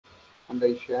and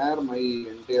I share my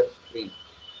entire screen.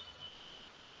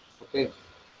 Okay.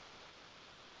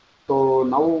 So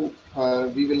now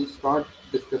we will start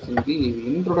discussing the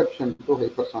introduction to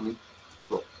hypersonic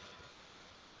flow.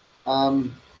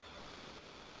 Um,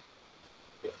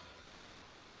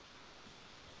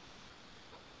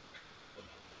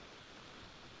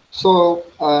 so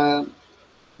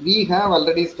we have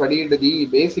already studied the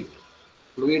basic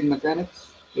fluid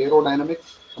mechanics,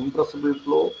 aerodynamics, compressible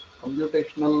flow,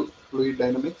 computational fluid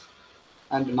dynamics,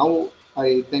 and now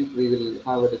I think we will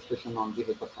have a discussion on the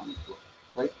hypersonic flow,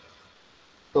 right?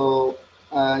 So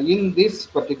in this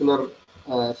particular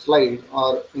slide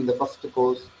or in the first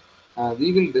course,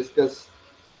 we will discuss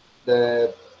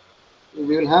the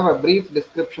we will have a brief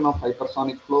description of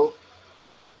hypersonic flow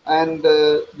and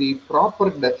the proper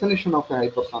definition of a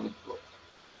hypersonic flow,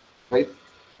 right?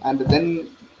 And then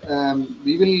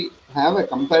we will have a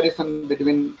comparison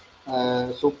between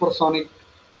supersonic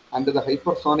and the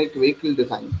hypersonic vehicle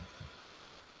design,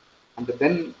 and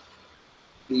then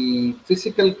the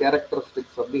physical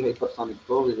characteristics of the hypersonic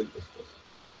flow we will discuss.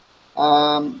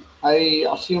 I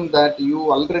assume that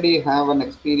you already have an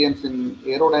experience in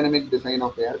aerodynamic design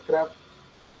of aircraft,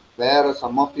 where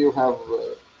some of you have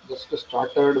just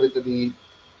started with the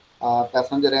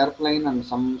passenger airplane and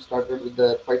some started with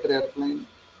the fighter airplane,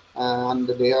 and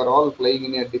they are all playing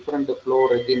in a different flow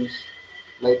regimes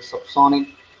like subsonic,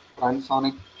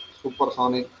 transonic,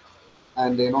 supersonic,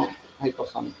 and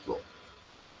hypersonic flow.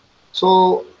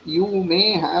 So you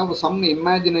may have some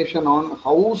imagination on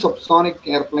how subsonic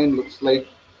airplane looks like,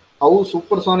 how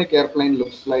supersonic airplane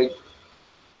looks like,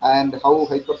 and how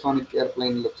hypersonic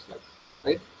airplane looks like,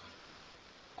 right?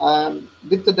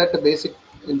 With that basic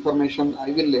information,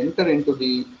 I will enter into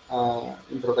the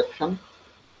introduction.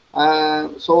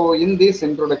 So in this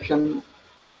introduction,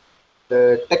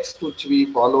 the text which we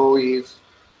follow is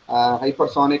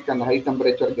hypersonic and high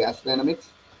temperature gas dynamics.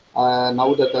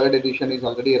 Now the third edition is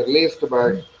already released,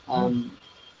 but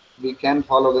we can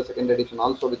follow the second edition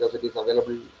also because it is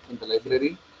available in the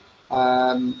library.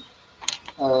 Um,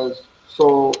 uh,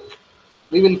 so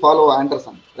we will follow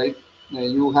Anderson, right?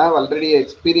 You have already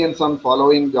experience on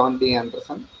following John D.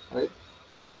 Anderson, right?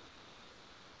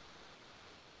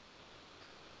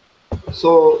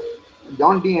 So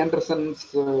John D.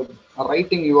 Anderson's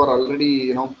writing, you are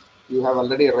already, you have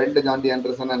already read John D.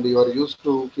 Anderson and you are used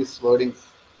to his wordings.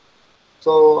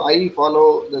 So I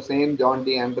follow the same John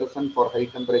D. Anderson for high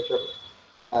temperature,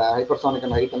 hypersonic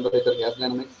and high temperature gas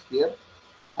dynamics here.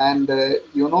 And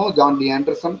John D.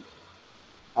 Anderson,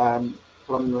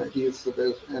 he is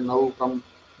now from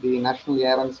the National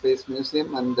Air and Space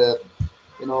Museum and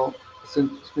you know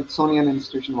Smithsonian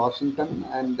Institution, Washington,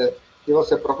 and he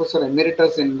was a professor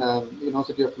emeritus in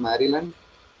University of Maryland.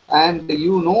 And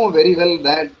you know very well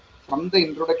that from the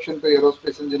introduction to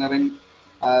aerospace engineering,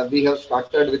 we have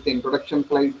started with the introduction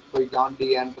flight by John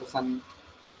D. Anderson,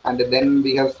 and then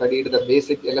we have studied the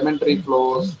basic elementary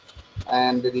flows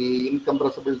and the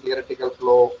incompressible theoretical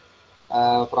flow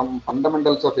from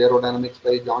fundamentals of aerodynamics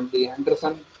by John D.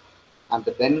 Anderson. And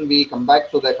then we come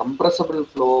back to the compressible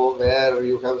flow where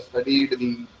you have studied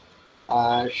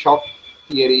the shock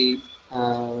theory,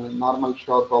 normal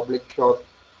shock, oblique shock,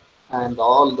 and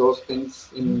all those things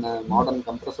in modern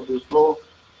compressible flow.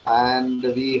 And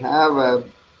we have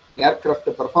aircraft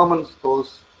performance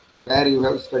course where you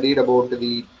have studied about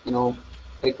the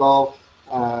takeoff,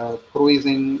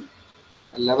 cruising,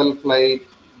 level flight,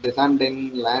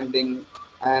 descending, landing,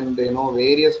 and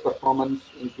various performance,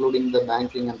 including the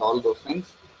banking and all those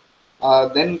things.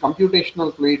 Then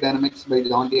computational fluid dynamics by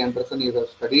John D. Anderson you have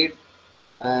studied,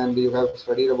 and you have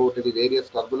studied about the various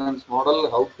turbulence model,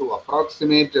 how to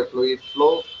approximate a fluid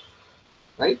flow,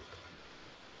 right?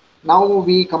 Now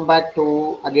we come back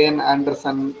to again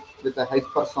Anderson with the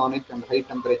hypersonic and high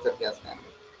temperature gas dynamics.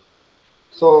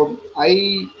 So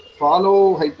I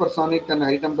follow hypersonic and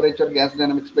high temperature gas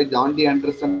dynamics by John D.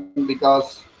 Anderson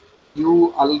because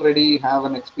you already have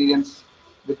an experience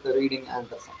with the reading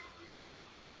Anderson.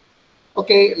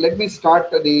 Okay, let me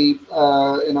start the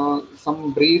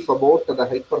some brief about the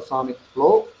hypersonic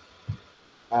flow.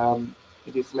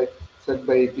 It is like said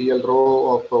by P.L.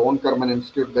 Rowe of Wonkerman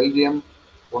Institute, Belgium,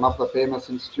 one of the famous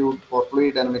institute for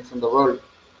fluid dynamics in the world.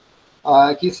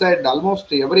 He said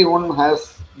almost everyone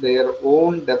has their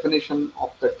own definition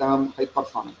of the term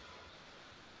hypersonic.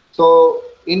 So,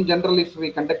 in general, if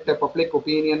we conduct a public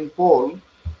opinion poll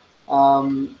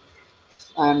um,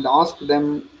 and ask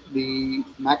them the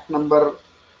Mach number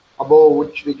above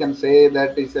which we can say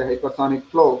that is a hypersonic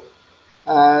flow,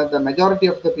 the majority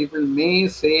of the people may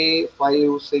say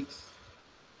 5, 6,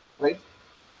 right?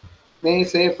 May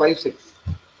say 5, 6.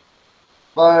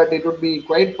 but it would be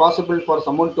quite possible for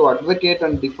someone to advocate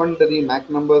and defend the Mach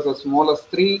numbers as small as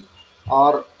 3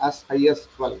 or as high as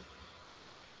 12.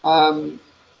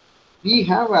 We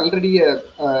have already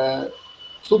a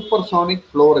supersonic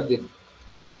flow regime.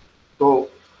 So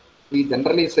we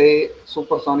generally say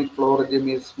supersonic flow regime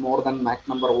is more than Mach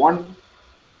number 1.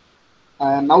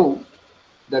 Now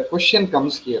the question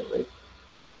comes here, right?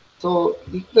 So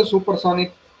if the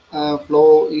supersonic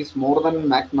flow is more than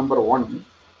Mach number 1,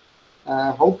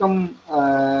 uh, how come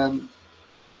um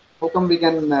how come we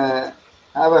can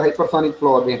have a hypersonic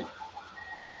flow again,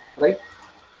 right?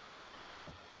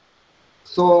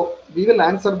 So we will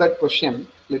answer that question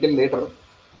little later.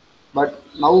 But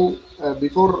now,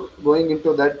 before going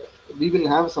into that, we will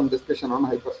have some discussion on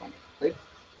hypersonic, right?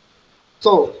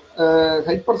 So,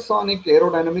 hypersonic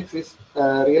aerodynamics is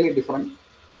really different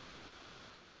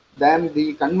than the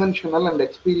conventional and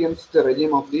experienced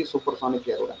regime of the supersonic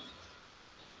aerodynamics.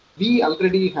 We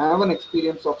already have an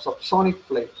experience of subsonic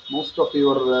flight. Most of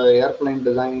your airplane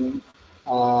design,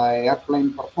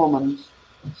 airplane performance,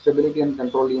 stability and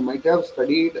control, you might have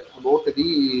studied about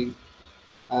the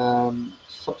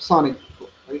subsonic,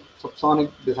 right? Subsonic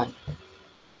design.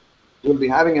 You will be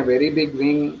having a very big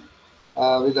wing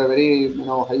with a very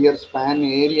higher span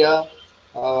area,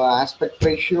 aspect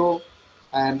ratio,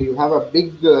 and you have a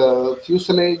big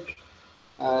fuselage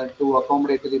to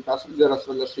accommodate the passenger as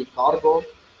well as the cargo,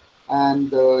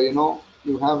 and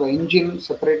you have an engine,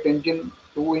 separate engine,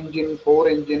 two engine, four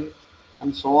engine,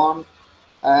 and so on,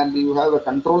 and you have a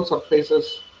control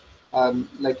surfaces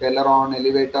like aileron,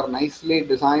 elevator, nicely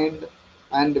designed,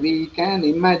 and we can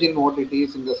imagine what it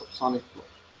is in the subsonic flow.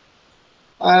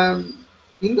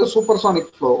 In the supersonic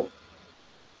flow,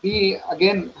 we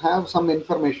again have some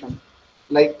information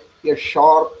like a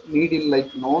sharp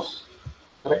needle-like nose,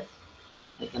 correct?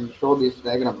 I can show this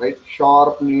diagram, right?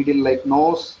 Sharp needle-like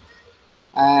nose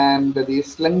and the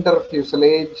slender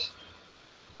fuselage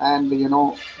and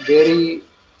very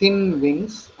thin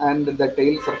wings and the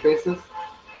tail surfaces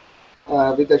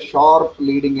with a sharp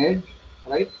leading edge,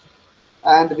 right?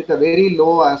 And with a very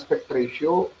low aspect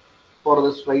ratio for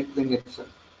the straight wing itself,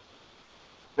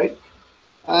 right?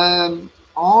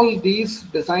 All these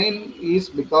design is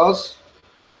because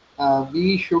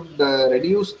we should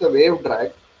reduce the wave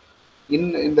drag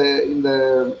in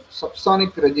the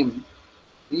subsonic regime.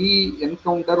 We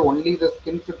encounter only the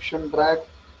skin friction drag,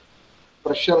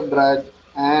 pressure drag,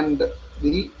 and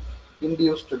the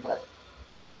induced drag.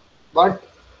 But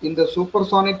in the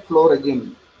supersonic flow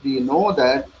regime, we know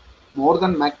that more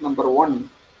than Mach number 1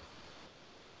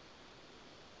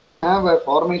 have a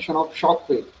formation of shock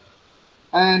wave,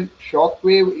 and shock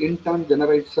wave in turn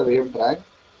generates a wave drag,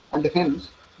 and hence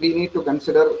we need to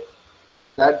consider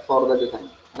that for the design,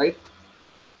 right?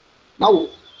 Now,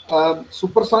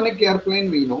 supersonic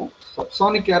airplane we know,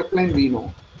 subsonic airplane we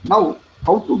know. Now,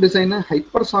 how to design a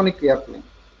hypersonic airplane?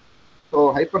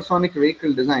 So, hypersonic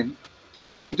vehicle design,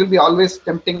 it will be always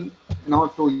tempting,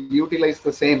 to utilize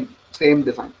the same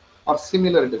design or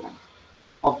similar design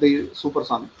of the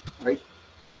supersonic, right?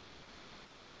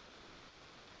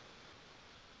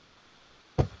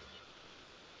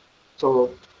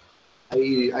 So, I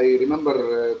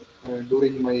remember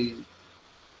during my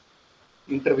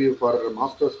interview for a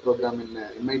master's program in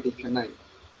MIT Chennai.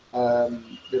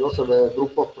 There was a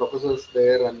group of professors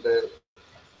there, and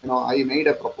I made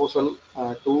a proposal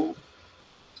to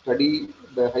study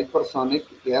the hypersonic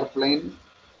airplane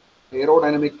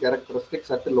aerodynamic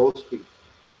characteristics at low speed.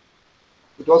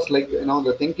 It was like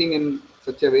the thinking in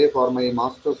such a way for my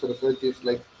master's research is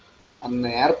like an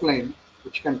airplane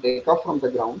which can take off from the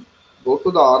ground, go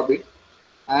to the orbit,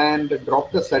 and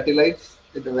drop the satellites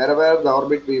wherever the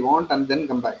orbit we want, and then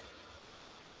come back.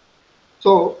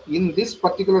 So in this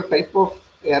particular type of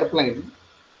airplane,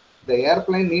 the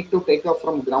airplane need to take off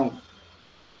from ground.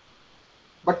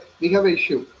 But we have an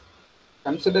issue.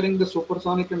 Considering the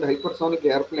supersonic and hypersonic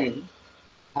airplane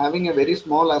having a very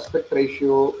small aspect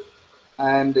ratio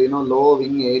and low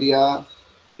wing area,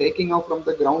 taking off from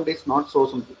the ground is not so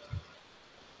simple.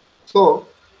 So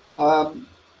um,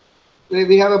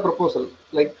 we have a proposal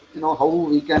like how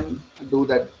we can do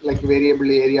that, like variable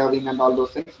area wing and all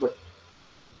those things. But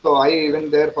so I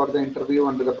went there for the interview,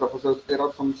 and the professors, there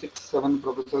are some 6 7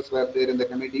 professors were there in the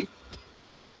committee,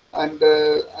 and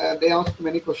they asked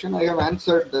many questions. I have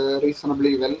answered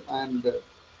reasonably well, and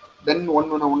then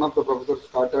one of the professors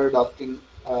started asking,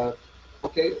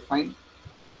 okay, fine.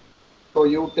 So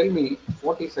you tell me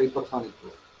what is hypersonic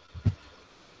flow?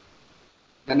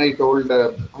 Then I told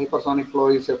hypersonic flow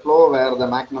is a flow where the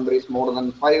Mach number is more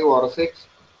than 5 or 6.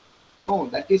 No,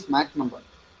 that is Mach number.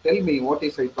 Tell me what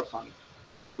is hypersonic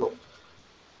flow?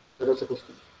 That was a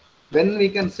question. when we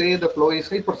can say the flow is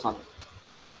hypersonic.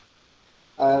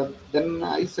 Then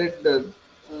I said,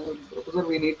 Professor,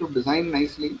 we need to design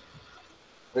nicely,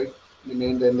 right?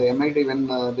 In the MIT,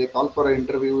 when they call for an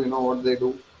interview, you know what they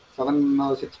do? 7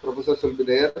 or 6 professors will be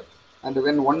there, and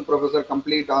when one professor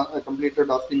completed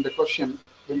asking the question,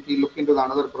 then he look into the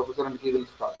another professor and he will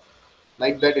start.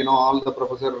 Like that, you know, all the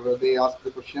professor they ask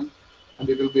the question, and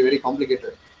it will be very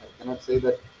complicated. I cannot say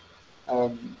that,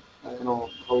 you know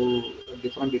how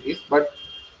different it is, but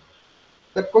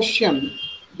the question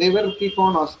they were keep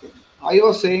on asking. I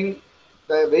was saying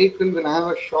the vehicle will have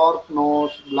a sharp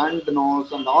nose, blunt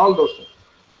nose, and all those things.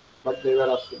 But they were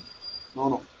asking, no,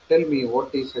 no, tell me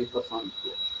what is hypersonic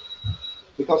flow.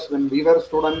 Because when we were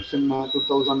students in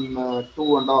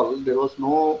 2002 and all, there was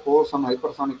no course on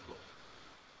hypersonic flow.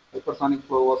 Hypersonic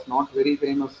flow was not very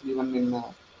famous even in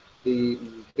the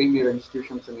premier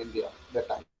institutions in India that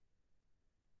time.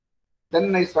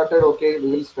 Then I started, okay,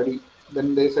 we will study.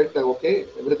 Then they said, okay,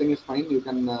 everything is fine, you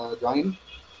can join,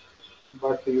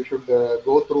 but you should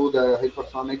go through the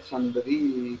hypersonics and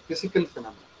the physical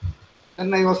phenomena.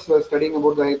 Then I was studying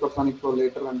about the hypersonic flow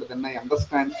later, and then I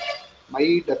understand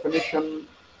my definition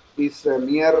is a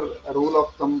mere rule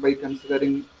of thumb by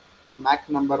considering Mach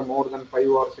number more than 5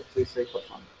 or 6 is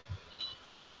hypersonic.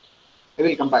 I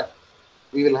will come back.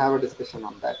 We will have a discussion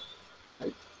on that.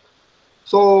 Right?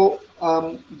 So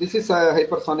this is a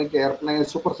hypersonic airplane, a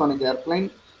supersonic airplane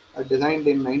designed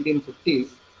in 1950s.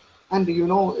 And you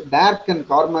know, Dirk and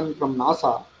Corman from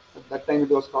NASA, at that time it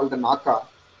was called the NACA,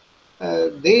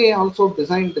 they also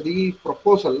designed the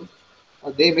proposal.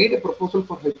 They made a proposal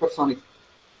for hypersonic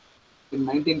in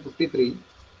 1953.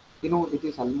 You know, it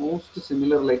is almost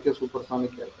similar like a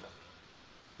supersonic aircraft.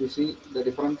 You see the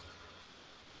difference?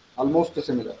 Almost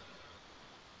similar,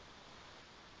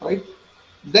 right?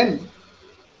 Then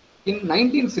in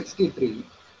 1963,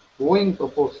 Boeing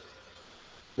proposed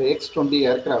the X-20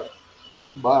 aircraft,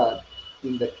 but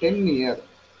in the 10 year,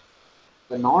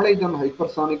 the knowledge on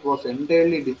hypersonic was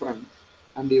entirely different,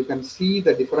 and you can see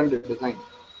the different design.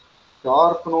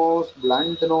 Sharp nose,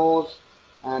 blunt nose,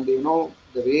 and you know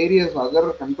the various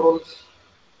other control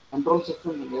systems,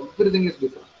 and everything is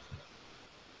different.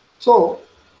 So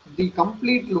the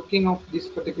complete looking of this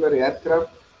particular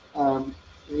aircraft,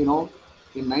 you know,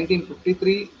 in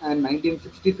 1953 and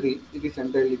 1963, it is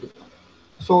entirely different.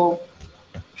 So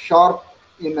sharp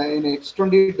in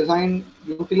X-20 design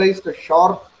utilized a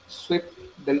sharp swept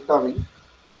delta wing,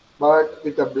 but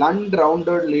with a blunt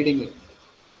rounded leading edge.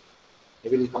 I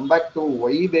will come back to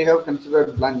why they have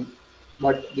considered blunt,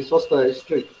 but this was the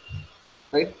history,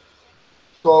 right?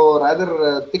 So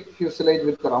rather thick fuselage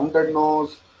with a rounded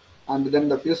nose, and then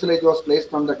the fuselage was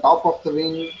placed on the top of the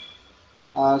wing,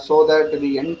 so that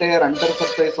the entire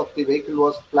undersurface of the vehicle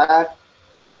was flat.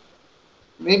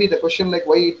 Maybe the question like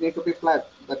why it need to be flat,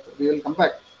 that we will come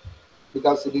back,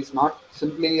 because it is not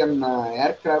simply an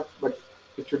aircraft, but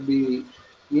it should be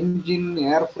engine,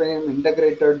 airframe,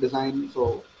 integrated design.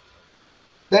 So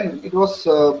then it was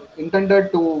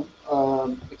intended to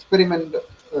experiment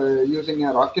using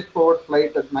a rocket powered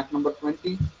flight at Mach number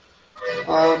 20.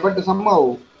 But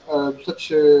somehow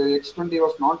such X-20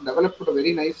 was not developed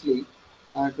very nicely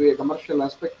to a commercial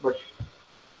aspect, but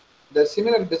the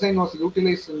similar design was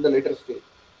utilized in the later stage.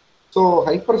 So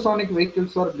hypersonic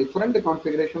vehicles are different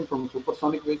configuration from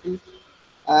supersonic vehicles,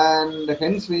 and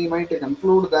hence we might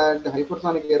conclude that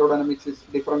hypersonic aerodynamics is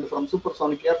different from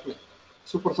supersonic airplane,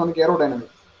 supersonic aerodynamics.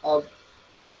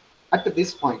 At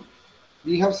this point,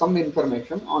 we have some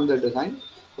information on the design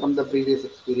from the previous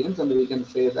experience, and we can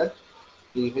say that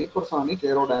the hypersonic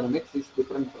aerodynamics is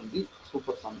different from the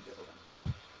supersonic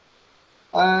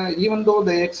aerodynamics. Even though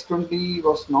the X-20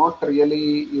 was not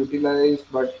really utilized,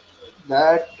 but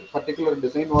that particular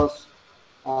design was,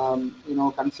 you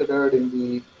know, considered in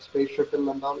the space shuttle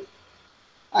and all.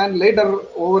 And later,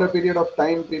 over a period of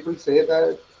time, people say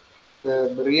that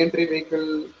the re-entry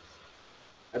vehicle,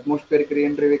 atmospheric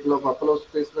re-entry vehicle of Apollo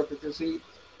spacecraft, if you see,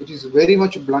 it is very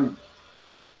much blunt,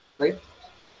 right?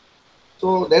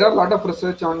 So there are a lot of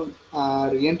research on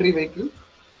re-entry vehicle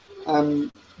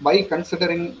by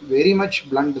considering very much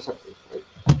blunt surface,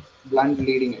 right? Blunt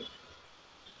leading edge.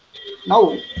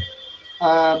 Now,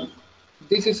 um,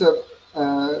 this is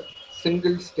a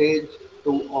single stage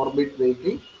to orbit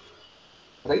vehicle,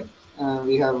 right?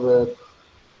 We have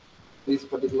this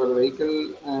particular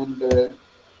vehicle, and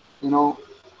you know,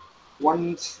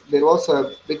 once there was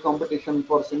a big competition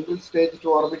for single stage to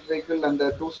orbit vehicle and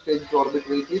the two stage to orbit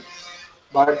vehicle.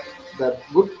 But the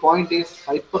good point is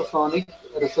hypersonic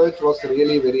research was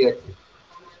really very active.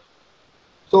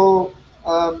 So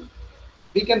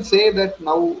we can say that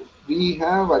now we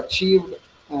have achieved,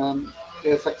 um,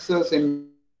 a success in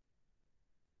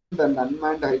manned and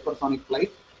unmanned hypersonic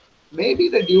flight. Maybe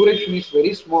the duration is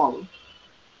very small,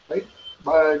 right?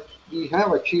 But we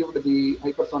have achieved the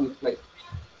hypersonic flight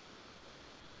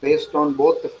based on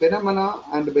both the phenomena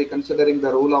and by considering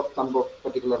the rule of thumb of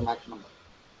particular Mach number.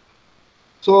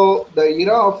 So the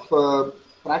era of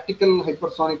practical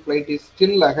hypersonic flight is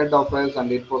still ahead of us,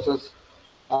 and it poses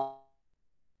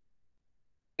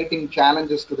exciting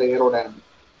challenges to the aerodynamics.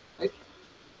 Right?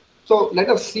 So let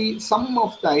us see some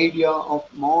of the idea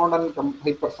of modern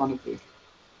hypersonic vehicle.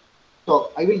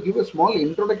 So I will give a small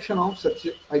introduction of such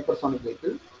hypersonic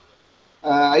vehicle.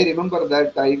 I remember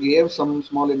that I gave some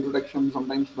small introduction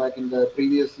sometimes back in the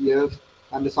previous years,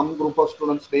 and some group of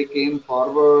students they came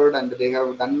forward and they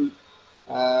have done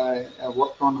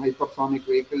worked on hypersonic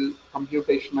vehicle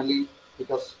computationally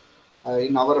because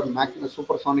in our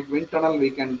supersonic wind tunnel we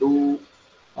can do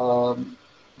um,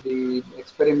 the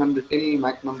experiment till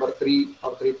Mach number 3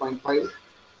 or 3.5.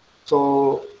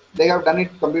 So they have done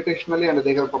it computationally and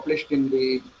they have published in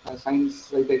the Science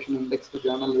Citation Index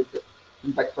journal with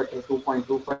impact factor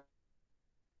 2.25.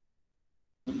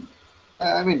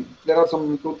 I mean, there are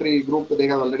some 2-3 group they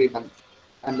have already done,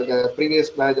 and the previous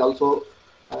batch also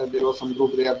there was some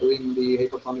group they are doing the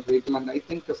hypersonic vehicle, and I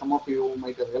think some of you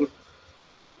might have helped.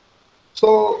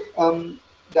 So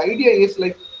the idea is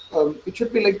like it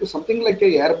should be like something like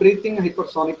a air breathing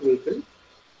hypersonic vehicle,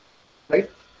 right?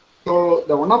 So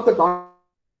the one of the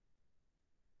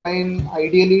plane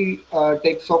ideally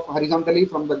takes off horizontally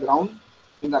from the ground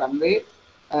in the runway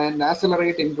and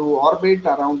accelerate into orbit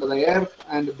around the Earth,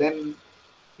 and then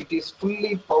it is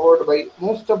fully powered by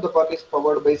most of the part is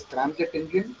powered by scramjet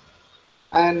engine,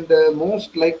 and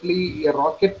most likely a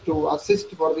rocket to assist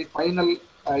for the final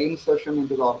insertion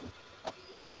into the orbit.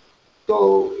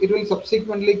 So it will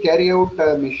subsequently carry out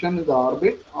a mission in the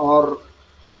orbit or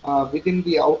within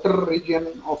the outer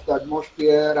region of the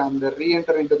atmosphere and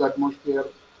re-enter into the atmosphere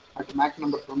at Mach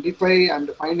number 25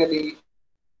 and finally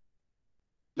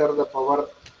enter the power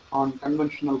on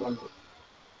conventional runway.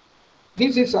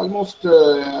 This is almost,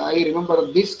 I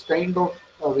remember this kind of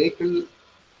vehicle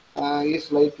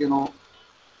is like,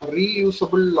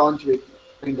 reusable launch vehicle,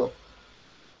 kind of,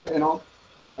 you know,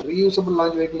 reusable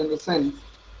launch vehicle in the sense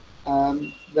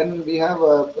when we have,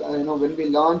 when we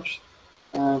launch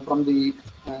from the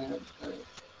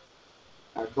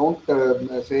don't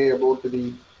say about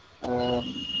the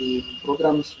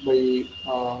programs by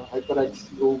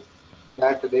HyperX group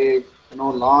that they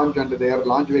launch and their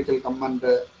launch vehicle come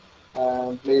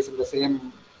and place in the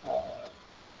same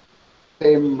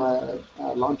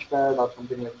launch pad or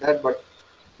something like that. But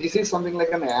this is something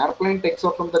like an airplane takes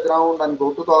off from the ground and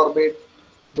go to the orbit,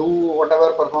 do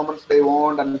whatever performance they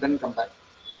want, and then come back.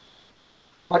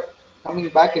 But coming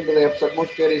back into the Earth's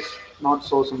atmosphere is not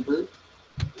so simple,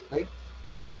 right?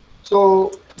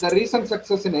 So the recent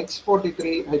success in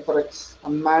X-43 HyperX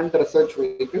unmanned research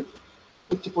vehicle,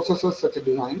 which possesses such a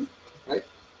design, right?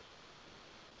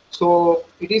 So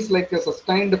it is like a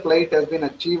sustained flight has been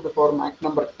achieved for Mach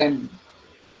number 10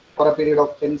 for a period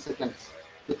of 10 seconds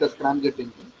with a scramjet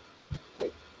engine,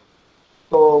 right?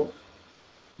 So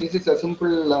this is a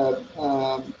simple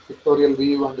pictorial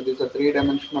view, and this is a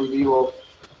three-dimensional view of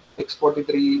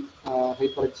X-43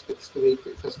 HyperX test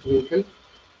vehicle.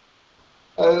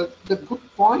 The good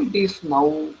point is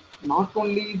now not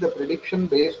only the prediction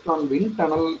based on wind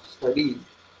tunnel study,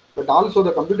 but also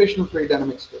the computational fluid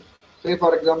dynamics study. Say,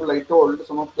 for example, I told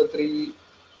some of the three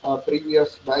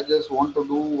previous batches want to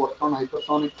do work on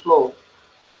hypersonic flow,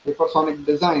 hypersonic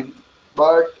design,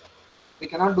 but we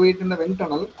cannot do it in the wind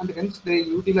tunnel, and hence they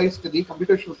utilized the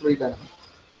computational fluid dynamics.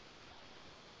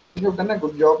 We have done a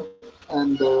good job,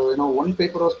 and one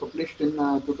paper was published in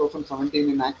 2017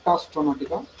 in Acta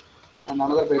Astronautica, and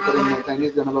another paper in the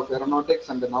Chinese Journal of Aeronautics,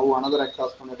 and now another Acta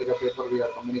Astronautica paper we are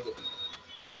communicating.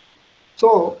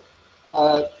 So,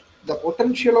 the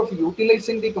potential of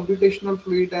utilizing the computational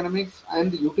fluid dynamics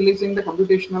and utilizing the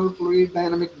computational fluid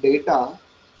dynamic data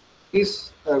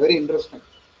is very interesting,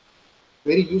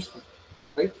 very useful,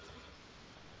 right?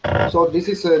 So this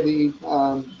is the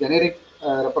generic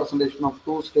representation of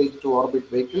two-stage to orbit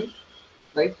vehicle,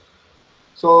 right?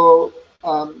 So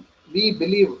we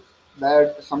believe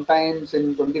that sometimes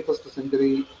in 21st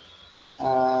century,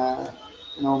 uh,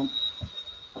 you know,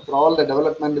 after all the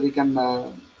development, we can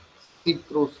see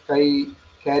through sky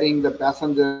carrying the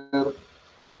passenger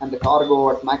and the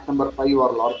cargo at Mach number 5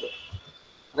 or larger,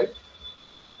 right?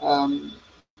 Um,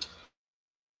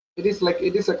 it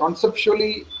is a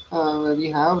conceptually we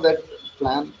have that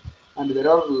plan, and there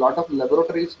are a lot of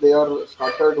laboratories they are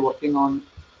started working on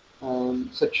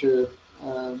such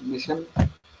mission,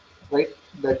 right?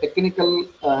 the technical,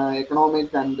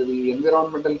 economic, and the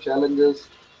environmental challenges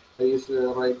is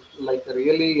like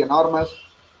really enormous.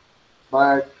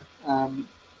 But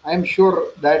I am sure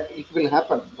that it will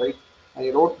happen, right? I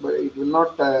wrote, but it will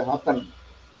not happen.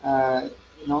 Uh,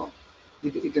 you know,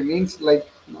 it means like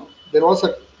there was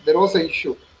a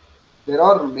issue. There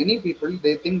are many people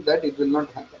they think that it will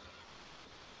not happen,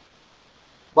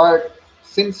 but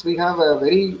since we have a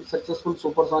very successful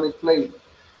supersonic flight,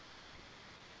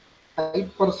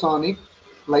 hypersonic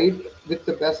flight with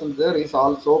the passenger is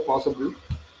also possible,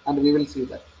 and we will see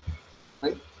that,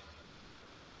 right?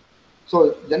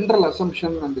 So general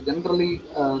assumption and generally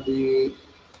the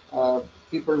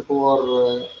people who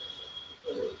are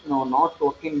not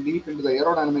working deep into the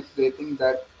aerodynamics, they think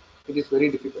that it is very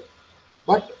difficult.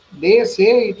 But they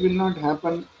say it will not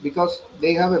happen because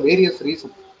they have a various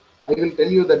reason. I will tell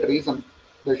you that reason.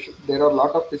 There are a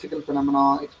lot of physical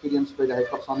phenomena experienced by the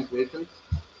hypersonic vehicles,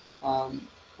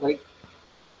 right?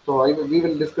 So we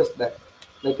will discuss that,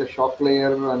 like a shock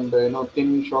layer and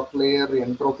thin shock layer,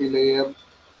 entropy layer,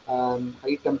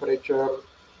 high temperature,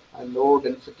 low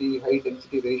density, high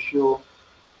density ratio,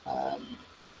 um,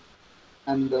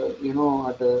 and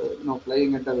at a,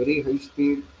 flying at a very high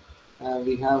speed,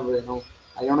 we have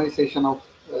ionization of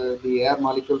the air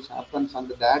molecules happens, and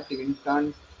that in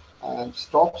turn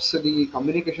stops the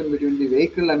communication between the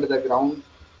vehicle and the ground.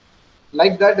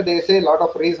 Like that, they say a lot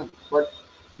of reasons, but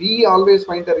we always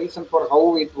find a reason for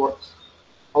how it works.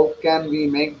 How can we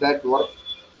make that work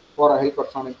for a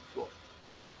hypersonic flow,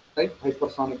 right?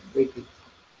 Hypersonic vehicle.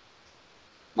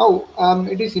 Now,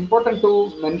 it is important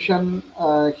to mention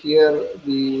here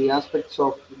the aspects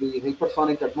of the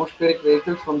hypersonic atmospheric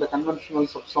vehicles from the conventional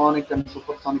subsonic and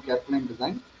supersonic airplane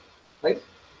design, right?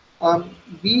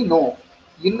 We know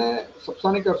in a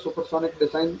subsonic or supersonic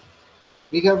design,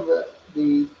 we have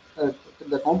the uh,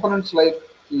 the components like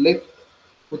lift,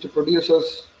 which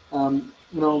produces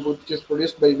which is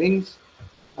produced by wings,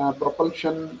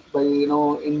 propulsion by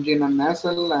engine and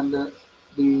nacelle, and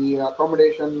the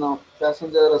accommodation of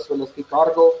passenger as well as the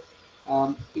cargo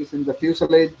is in the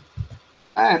fuselage.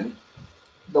 And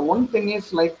the one thing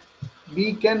is like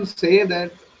we can say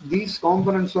that these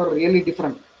components are really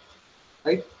different,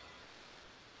 right?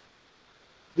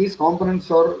 These components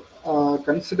are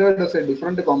considered as a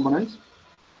different components,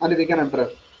 and we can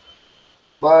address.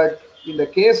 But in the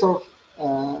case of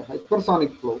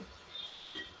hypersonic flow,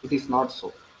 it is not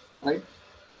so, right?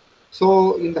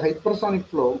 So in the hypersonic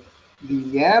flow, the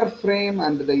airframe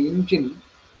and the engine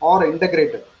are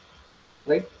integrated,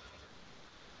 right?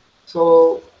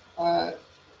 So uh,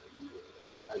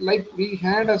 like we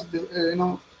had as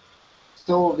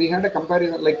so we had a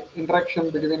comparison like interaction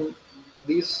between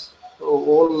these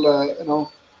all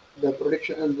the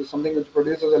production something which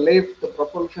produces a lift, the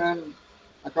propulsion,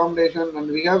 accommodation, and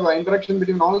we have an interaction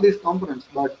between all these components.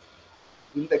 But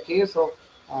in the case of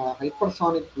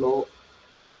hypersonic flow,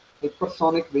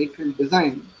 hypersonic vehicle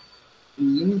design,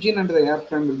 the engine and the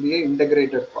airframe will be an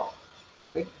integrated part.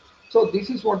 Right? So this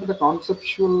is what the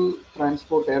conceptual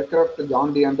transport aircraft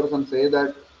John D. Anderson say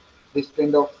that this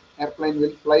kind of airplane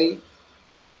will fly,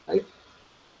 right?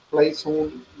 Fly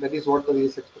soon. That is what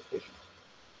his expectation.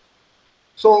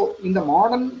 So in the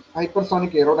modern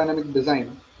hypersonic aerodynamic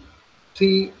design,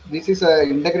 see this is a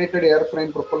integrated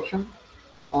airframe propulsion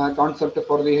concept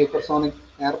for the hypersonic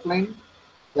airplane,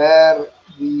 where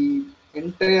the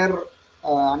entire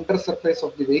undersurface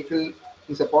of the vehicle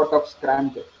is a part of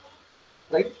scramjet,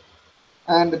 right?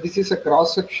 And this is a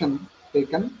cross section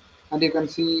taken, and you can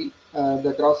see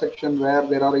the cross section where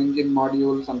there are engine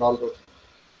modules and all those.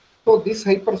 So this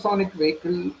hypersonic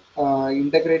vehicle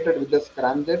integrated with the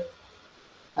scramjet,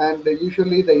 and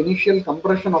usually the initial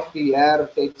compression of the air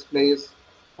takes place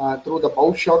through the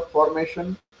bow shock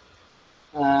formation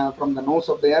from the nose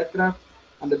of the aircraft,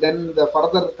 and then the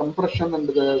further compression and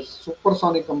the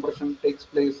supersonic compression takes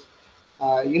place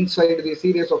inside the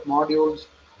series of modules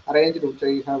arranged, which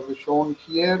I have shown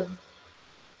here,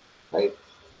 right?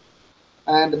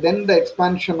 And then the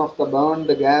expansion of the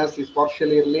burned gas is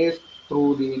partially released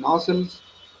through the nozzles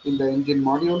in the engine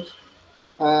modules,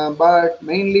 but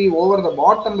mainly over the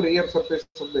bottom rear surface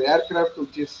of the aircraft,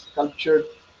 which is sculptured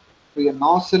to a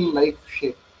nozzle-like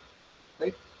shape,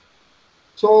 right?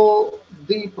 So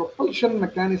the propulsion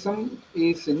mechanism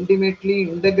is intimately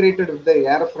integrated with the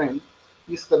airframe,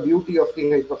 is the beauty of the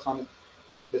hypersonic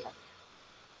design.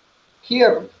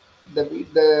 Here,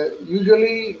 the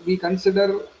usually we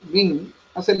consider wing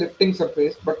as a lifting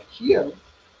surface, but here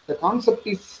the concept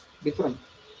is different.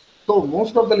 So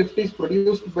most of the lift is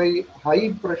produced by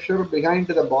high pressure behind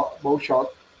the bow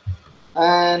shock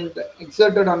and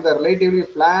exerted on the relatively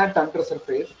flat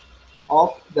undersurface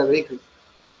of the vehicle.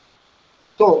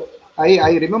 So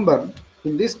I remember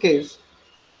in this case,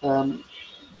 um,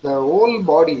 the whole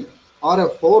body or a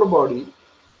forebody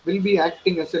will be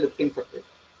acting as a lifting surface,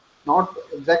 not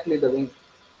exactly the wing.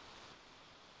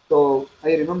 So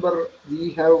I remember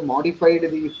we have modified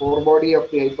the forebody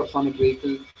of the hypersonic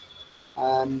vehicle,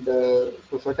 and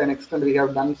to a certain extent we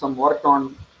have done some work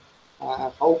on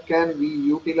how can we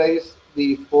utilize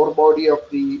the forebody of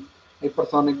the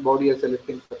hypersonic body as a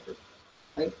lifting surface.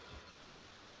 Right?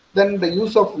 Then the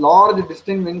use of large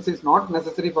distinct wings is not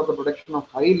necessary for the production of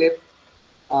high lift.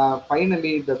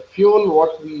 Finally, the fuel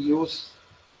what we use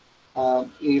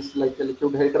is like a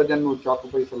liquid hydrogen, which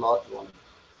occupies a large volume.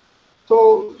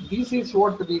 So this is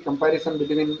what the comparison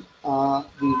between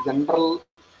the general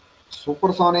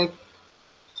supersonic,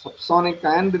 subsonic,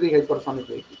 and the hypersonic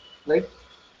vehicle, right?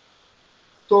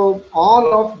 So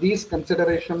all of these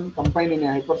consideration combined in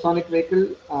a hypersonic vehicle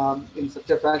in such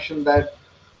a fashion that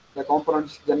the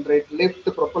components generate lift,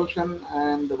 propulsion,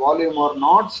 and volume are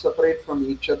not separate from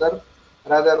each other.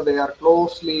 Rather, they are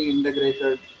closely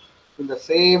integrated in the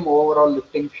same overall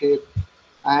lifting shape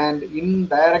and in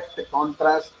direct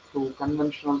contrast to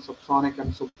conventional subsonic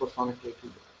and supersonic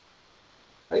vehicles.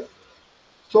 Right?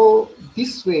 So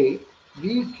this way,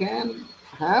 we can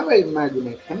have an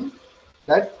imagination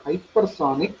that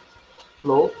hypersonic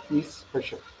flow is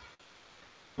special,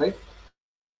 right?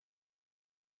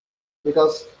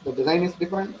 Because the design is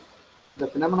different, the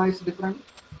phenomena is different.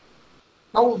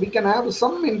 Now we can have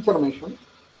some information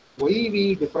why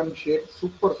we differentiate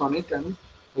supersonic and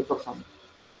hypersonic,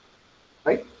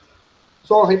 right?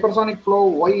 So hypersonic flow,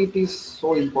 why it is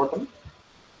so important?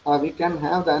 We can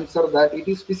have the answer that it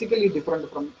is physically different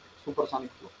from supersonic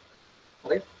flow,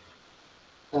 right?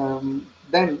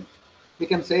 Then we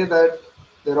can say that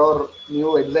there are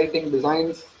new exciting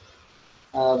designs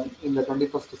in the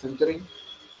 21st century,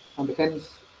 and hence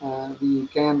we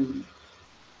can,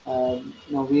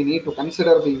 we need to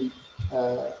consider the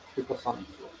hypersonic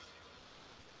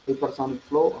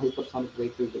flow, hypersonic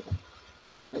vehicle design.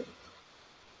 Right?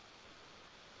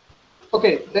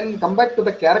 Okay, then come back to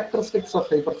the characteristics of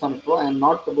hypersonic flow. I am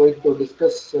not going to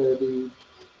discuss the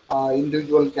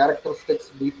individual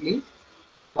characteristics deeply,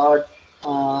 but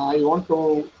I want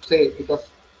to say, because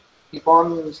keep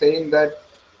on saying that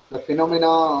the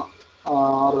phenomena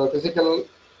or the physical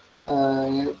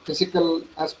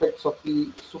aspects of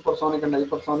the supersonic and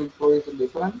hypersonic flow is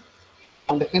different,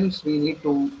 and hence we need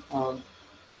to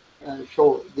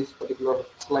show this particular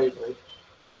slide, right?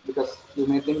 Because you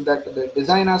may think that the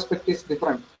design aspect is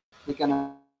different. We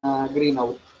can agree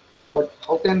now, but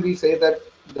how can we say that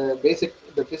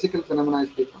the physical phenomena is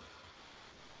different?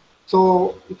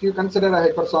 So if you consider a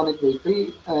hypersonic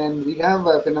vehicle, and we have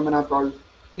a phenomena called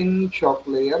thin shock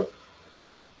layer.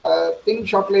 Thin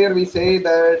shock layer, we say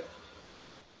that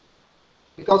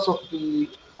because of the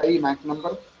high Mach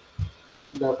number,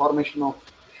 the formation of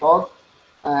shock,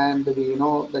 and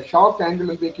the shock angle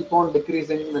will be keep on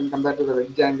decreasing when compared to the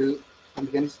wedge angle, and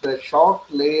hence the shock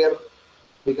layer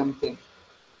become thin.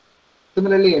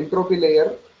 Similarly, entropy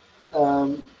layer,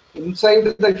 inside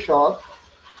the shock,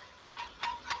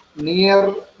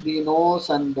 near the nose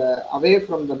and away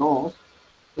from the nose,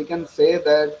 we can say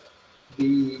that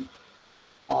the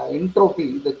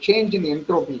entropy, the change in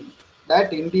entropy,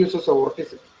 that induces a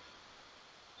vorticity.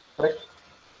 Correct?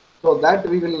 So that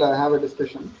we will have a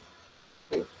discussion.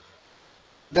 Right?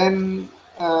 Then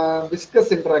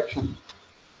viscous interaction.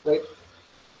 Right?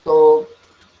 So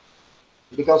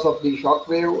because of the shock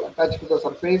wave attached to the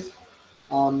surface,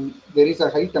 there is a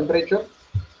high temperature.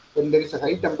 When there is a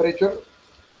high temperature,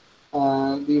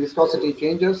 the viscosity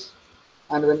changes,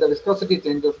 and when the viscosity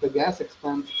changes, the gas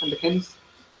expands, and hence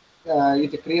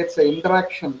it creates an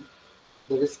interaction,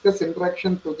 the viscous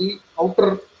interaction to the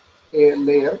outer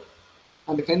layer,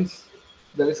 and hence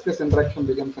the viscous interaction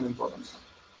becomes an important one.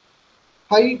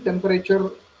 High temperature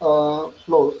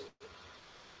flows,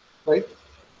 right?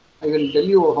 I will tell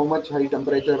you how much high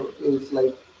temperature is,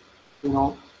 like, you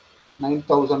know,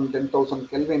 9,000, 10,000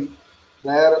 Kelvin,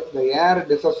 where the air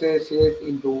dissociates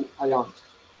into ions,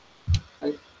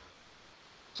 right?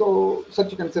 So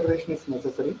such consideration is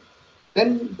necessary.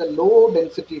 Then the low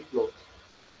density flows.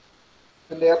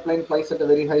 When the airplane flies at a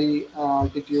very high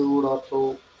altitude or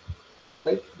so,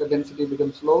 right, the density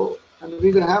becomes low, and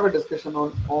we will have a discussion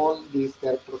on all these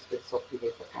characteristics of the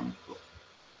hypersonic flow.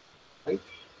 Right.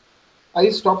 I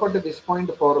stop at this point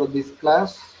for this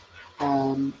class.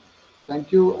 Um,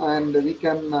 Thank you, and we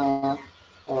can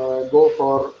go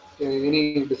for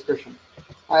any discussion.